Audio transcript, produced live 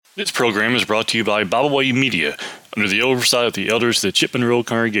This program is brought to you by Bible Way Media, under the oversight of the elders of the Chipman Road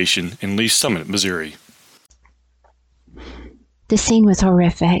Congregation in Lee Summit, Missouri. The scene was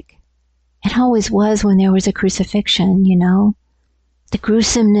horrific. It always was when there was a crucifixion, you know. The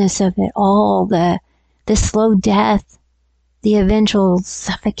gruesomeness of it all, the slow death, the eventual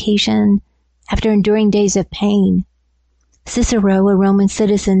suffocation after enduring days of pain. Cicero, a Roman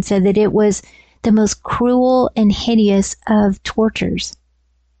citizen, said that it was the most cruel and hideous of tortures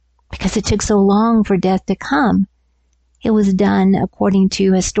because it took so long for death to come. It was done, according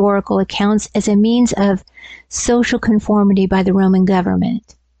to historical accounts, as a means of social conformity by the Roman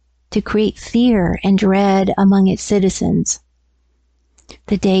government to create fear and dread among its citizens.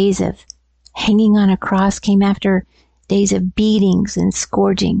 The days of hanging on a cross came after days of beatings and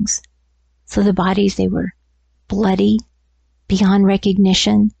scourgings. So the bodies, they were bloody, beyond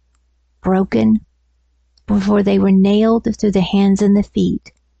recognition, broken, before they were nailed through the hands and the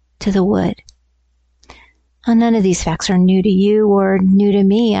feet to the wood. Now, none of these facts are new to you or new to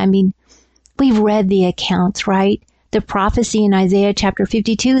me. I mean, we've read the accounts, right? The prophecy in Isaiah chapter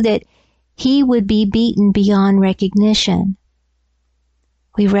 52 that he would be beaten beyond recognition.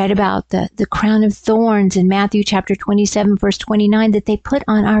 We read about the crown of thorns in Matthew chapter 27, verse 29, that they put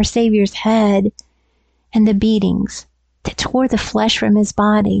on our Savior's head, and the beatings that tore the flesh from his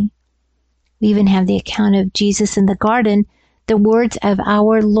body. We even have the account of Jesus in the garden, the words of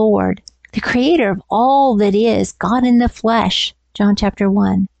our Lord, the creator of all that is, God in the flesh, John chapter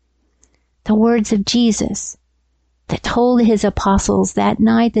 1. The words of Jesus that told his apostles that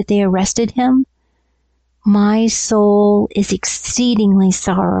night that they arrested him, my soul is exceedingly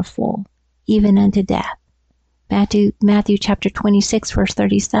sorrowful, even unto death. Matthew chapter 26, verse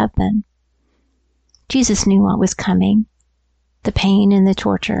 37. Jesus knew what was coming, the pain and the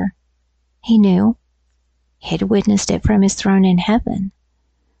torture. He knew. He had witnessed it from his throne in heaven.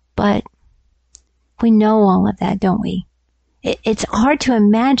 But we know all of that, don't we? It's hard to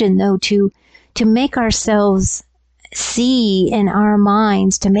imagine, though, to make ourselves see in our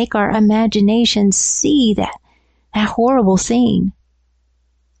minds, to make our imagination see that horrible scene.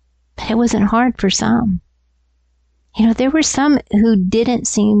 But it wasn't hard for some. You know, there were some who it didn't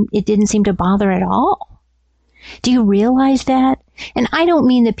seem to bother at all. Do you realize that? And I don't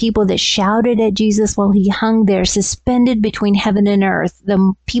mean the people that shouted at Jesus while he hung there, suspended between heaven and earth,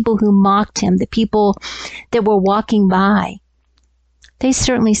 the people who mocked him, the people that were walking by. They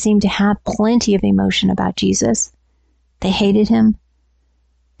certainly seemed to have plenty of emotion about Jesus. They hated him.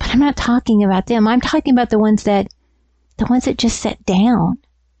 But I'm not talking about them. I'm talking about the ones that just sat down.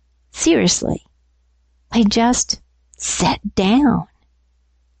 Seriously. They just sat down.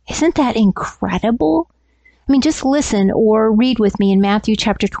 Isn't that incredible? I mean, just listen or read with me in Matthew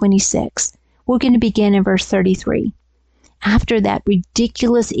chapter 26. We're going to begin in verse 33. After that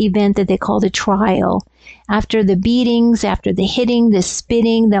ridiculous event that they called a trial, after the beatings, after the hitting, the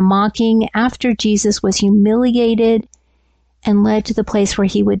spitting, the mocking, after Jesus was humiliated and led to the place where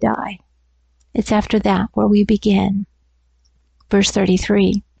he would die. It's after that where we begin. Verse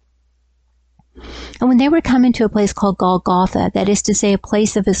 33. And when they were coming to a place called Golgotha, that is to say, a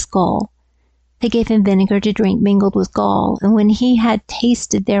place of a skull, they gave him vinegar to drink mingled with gall, and when he had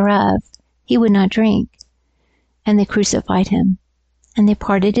tasted thereof, he would not drink. And they crucified him. And they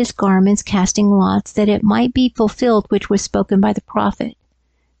parted his garments, casting lots, that it might be fulfilled which was spoken by the prophet.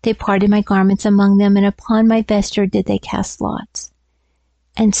 They parted my garments among them, and upon my vesture did they cast lots.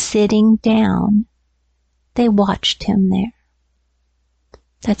 And sitting down, they watched him there.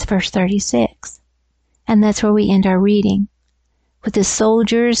 That's verse 36. And that's where we end our reading, with the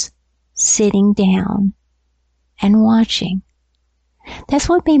soldiers sitting down and watching. That's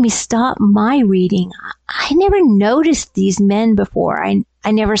what made me stop my reading. I never noticed these men before. I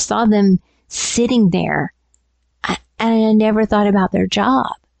never saw them sitting there. And I never thought about their job.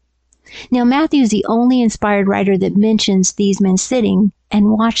 Now, Matthew is the only inspired writer that mentions these men sitting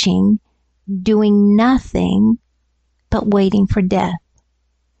and watching, doing nothing but waiting for death.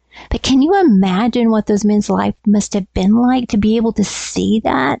 But can you imagine what those men's life must have been like to be able to see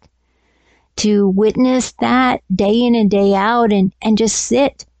that? To witness that day in and day out and just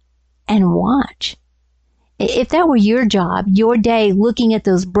sit and watch. If that were your job, your day, looking at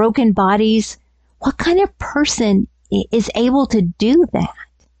those broken bodies, what kind of person is able to do that?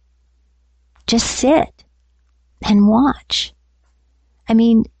 Just sit and watch. I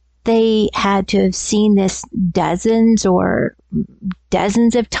mean, they had to have seen this dozens or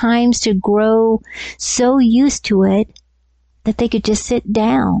dozens of times to grow so used to it that they could just sit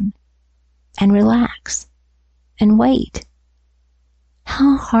down and relax and wait.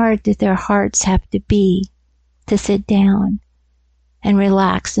 How hard did their hearts have to be to sit down and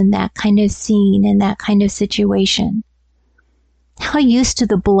relax in that kind of scene, in that kind of situation. How used to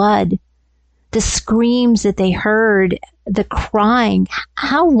the blood, the screams that they heard, the crying.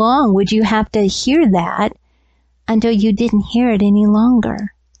 How long would you have to hear that until you didn't hear it any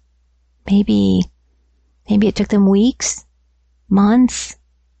longer? Maybe it took them weeks, months,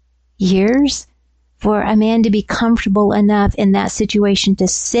 years for a man to be comfortable enough in that situation to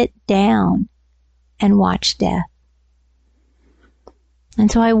sit down and watch death. And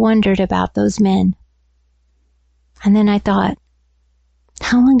so I wondered about those men. And then I thought,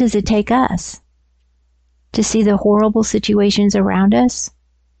 how long does it take us to see the horrible situations around us?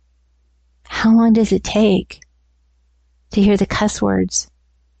 How long does it take to hear the cuss words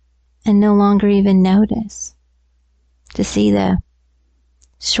and no longer even notice? To see the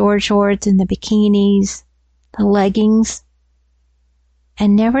short shorts and the bikinis, the leggings,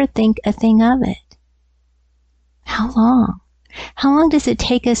 and never think a thing of it? How long? How long does it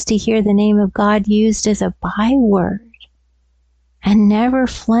take us to hear the name of God used as a byword and never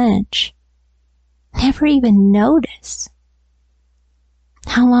flinch, never even notice?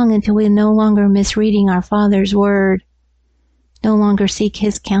 How long until we no longer misreading our Father's word, no longer seek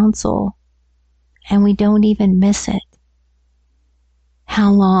His counsel, and we don't even miss it? How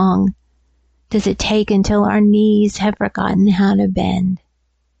long does it take until our knees have forgotten how to bend?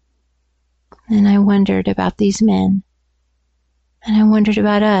 And I wondered about these men. And I wondered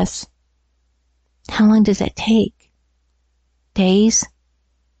about us. How long does it take? Days?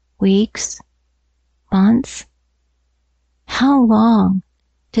 Weeks? Months? How long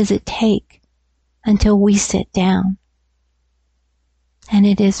does it take until we sit down? And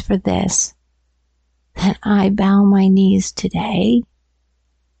it is for this that I bow my knees today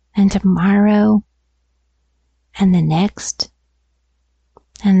and tomorrow and the next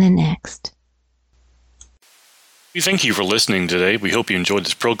and the next. We thank you for listening today. We hope you enjoyed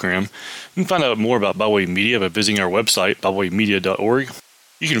this program. You can find out more about Byway Media by visiting our website, bywaymedia.org.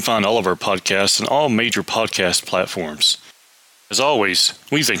 You can find all of our podcasts on all major podcast platforms. As always,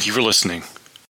 we thank you for listening.